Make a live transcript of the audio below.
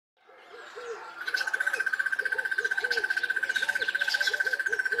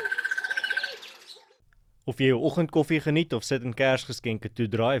Of jy jou oggendkoffie geniet of sit in Kersgeskenke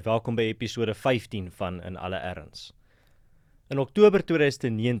toedraai, welkom by episode 15 van In Alle Erns. In Oktober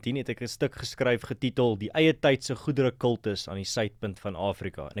 2019 het ek 'n stuk geskryf getitel Die eie tydse goedere kultus aan die suidpunt van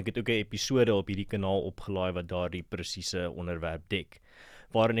Afrika. En ek het ook 'n episode op hierdie kanaal opgelaai wat daardie presiese onderwerp dek,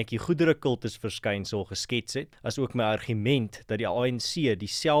 waarin ek die goedere kultus verskynsel geskets het, as ook my argument dat die ANC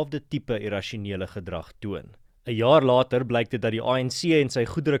dieselfde tipe irrasionele gedrag toon. 'n jaar later blyk dit dat die ANC en sy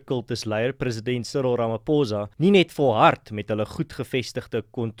goedere kultusleier, president Cyril Ramaphosa, nie net volhard met hulle goed gevestigde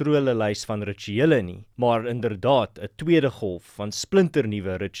kontrolelys van rituele nie, maar inderdaad 'n tweede golf van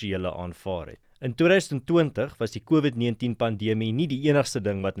splinternuwe rituele aanvaar het. In 2020 was die COVID-19 pandemie nie die enigste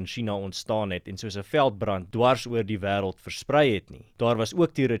ding wat in China ontstaan het en soos 'n veldbrand dwars oor die wêreld versprei het nie. Daar was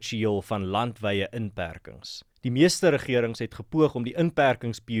ook die ritueel van landwye inperkings. Die meeste regerings het gepoog om die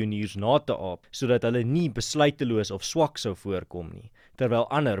inperkingspioniers na te aap, sodat hulle nie besluiteloos of swak sou voorkom nie, terwyl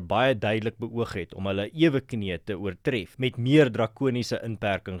ander baie duidelik beoog het om hulle eweknie te oortref met meer drakoniese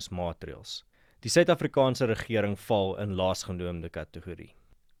inperkingsmaatreëls. Die Suid-Afrikaanse regering val in laasgenoemde kategorie.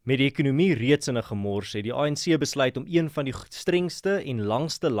 Met die ekonomie reeds in 'n gemors het die ANC besluit om een van die strengste en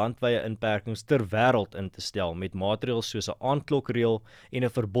langste landwye inperkings ter wêreld in te stel, met maatreëls soos 'n aandklokreël en 'n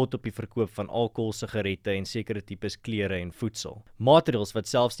verbod op die verkoop van alkohol, sigarette en sekere tipes klere en voedsel. Maatreëls wat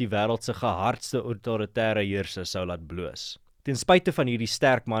selfs die wêreld se gehardste autoritaire heerser sou laat bloos. Ten spyte van hierdie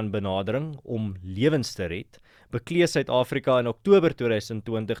sterk man benadering om lewens te red, beklee Suid-Afrika in Oktober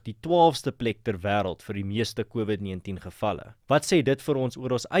 2020 die 12ste plek ter wêreld vir die meeste COVID-19 gevalle. Wat sê dit vir ons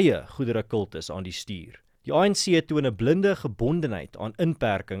oor ons eie goedere kultus aan die stuur? Die ANC toon 'n blinde gebondenheid aan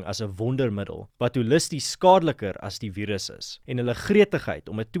inperking as 'n wondermiddel, wat holisties skadeliker as die virus is, en hulle gretigheid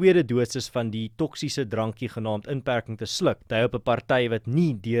om 'n tweede dosis van die toksiese drankie genaamd inperking te sluk, dui op 'n party wat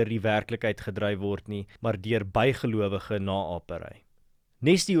nie deur die werklikheid gedryf word nie, maar deur bygelowige naapery.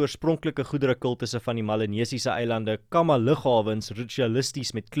 Nes die oorspronklike goedere kultusse van die Melanesiese eilande Kama lughawens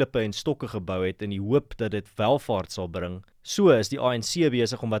ritualisties met klippe en stokke gebou het in die hoop dat dit welvaart sal bring, so is die ANC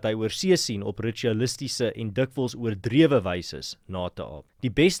besig om wat hy oorsee sien op ritualistiese en dikwels oordrewe wyses na te aap.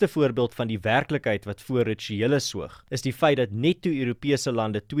 Die beste voorbeeld van die werklikheid wat voor rituele soog, is die feit dat net toe Europese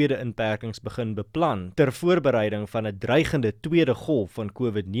lande tweede inperkings begin beplan ter voorbereiding van 'n dreigende tweede golf van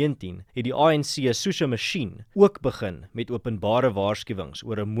COVID-19, het die ANC soos 'n masjien ook begin met openbare waarskuwings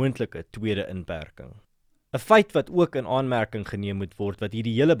oor 'n moontlike tweede inperking. 'n Feit wat ook in aanmerking geneem moet word wat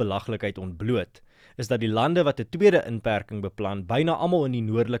hierdie hele belaglikheid ontbloot, is dat die lande wat 'n tweede inperking beplan byna almal in die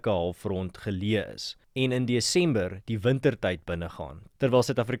noordelike halfrond geleë is en in Desember die wintertyd binnegaan, terwyl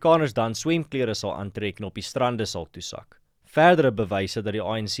Suid-Afrikaners dan swemklere sal aantrek en op die strande sal toesak. Verdere bewyse dat die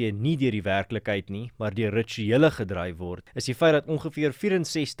ANC nie deur die werklikheid nie, maar deur rituele gedryf word, is die feit dat ongeveer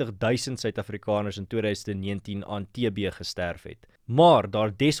 64,000 Suid-Afrikaners in 2019 aan TB gesterf het, maar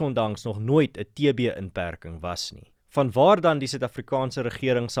daar desondanks nog nooit 'n TB-inperking was nie. Vanwaar dan die Suid-Afrikaanse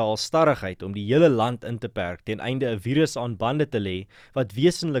regering se halstarrigheid om die hele land in te perk ten einde 'n virus aan bande te lê wat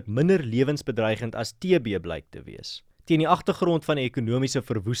wesenlik minder lewensbedreigend as TB blyk te wees. Teen die agtergrond van die ekonomiese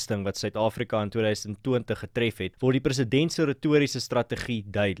verwoesting wat Suid-Afrika in 2020 getref het, word die president se retoriese strategie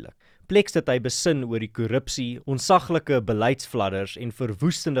duidelik. Pleks dat hy besin oor die korrupsie, onsaglike beleidsfladders en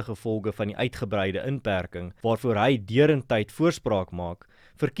verwoestende gevolge van die uitgebreide inperking, waarvoor hy derentyd voorspraak maak,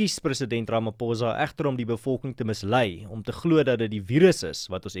 verkies president Ramaphosa egter om die bevolking te mislei, om te glo dat dit die virus is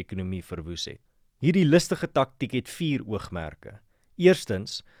wat ons ekonomie verwoes het. Hierdie listige taktiek het 4 oogmerke.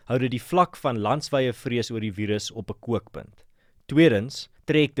 Eerstens, hou dit die vlak van landswye vrees oor die virus op 'n kookpunt. Tweedens,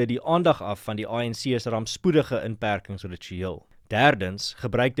 trek dit die aandag af van die ANC se rampspoedige inperkingsritueel. Derdens,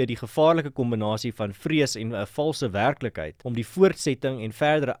 gebruik dit die gevaarlike kombinasie van vrees en 'n valse werklikheid om die voortsetting en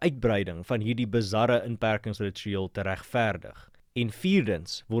verdere uitbreiding van hierdie bizarre inperkingsritueel te regverdig. En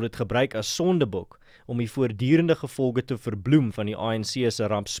vierdens, word dit gebruik as sondeboek om die voortdurende gevolge te verbloem van die ANC se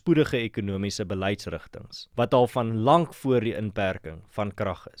rampspoedige ekonomiese beleidsrigtings, wat al van lank voor die inperking van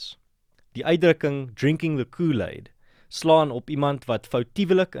krag is. Die uitdrukking drinking the Kool-Aid slaan op iemand wat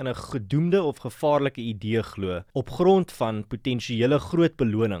foutiewelik in 'n gedoemde of gevaarlike idee glo op grond van potensiële groot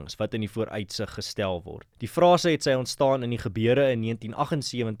belonings wat in die vooruitsig gestel word. Die frase het sy ontstaan in die gebeure in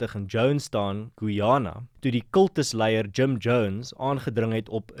 1978 in Jonestown, Guyana, toe die kultusleier Jim Jones aangedring het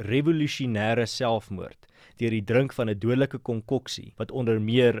op revolusionêre selfmoord deur die drink van 'n dodelike konkoksie wat onder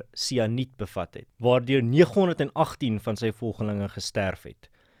meer sianiet bevat het, waardeur 918 van sy volgelinge gesterf het.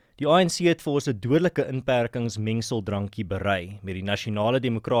 Die ANC het vir ons 'n dodelike inperkingsmengseldrankie berei met die nasionale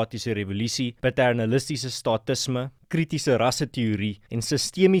demokratiese revolusie, paternalistiese statisme, kritiese rasseteorie en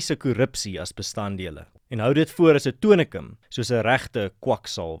sistemiese korrupsie as bestanddele. En hou dit voor as 'n tonikum, soos 'n regte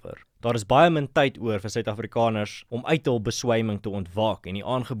kwaksalwer. Daar is baie min tyd oor vir Suid-Afrikaners om uit hul beswyming te ontwaak en die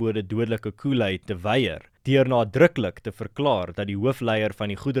aangebode dodelike Kool-Aid te weier, deur nadruklik te verklaar dat die hoofleier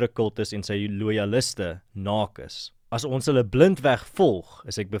van die goederekultus en sy loyaliste naak is. As ons hulle blindweg volg,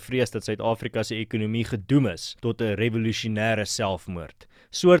 is ek bevrees dat Suid-Afrika se ekonomie gedoem is tot 'n revolusionêre selfmoord,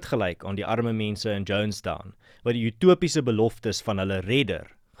 soortgelyk aan die arme mense in Jonestown, wat die utopiese beloftes van hulle redder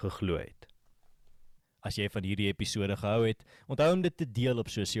geglo het. As jy van hierdie episode gehou het, onthou om dit te deel op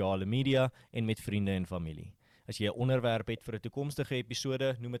sosiale media en met vriende en familie. As jy 'n onderwerp het vir 'n toekomstige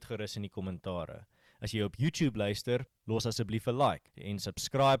episode, noem dit gerus in die kommentare. As jy op YouTube luister, los asseblief 'n like en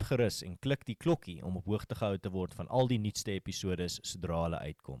subscribe gerus en klik die klokkie om op hoogte gehou te word van al die nuutste episodes sodra hulle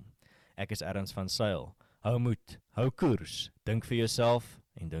uitkom. Ek is Erns van Sail. Hou moed, hou koers, dink vir jouself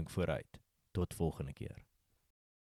en dink vooruit. Tot volgende keer.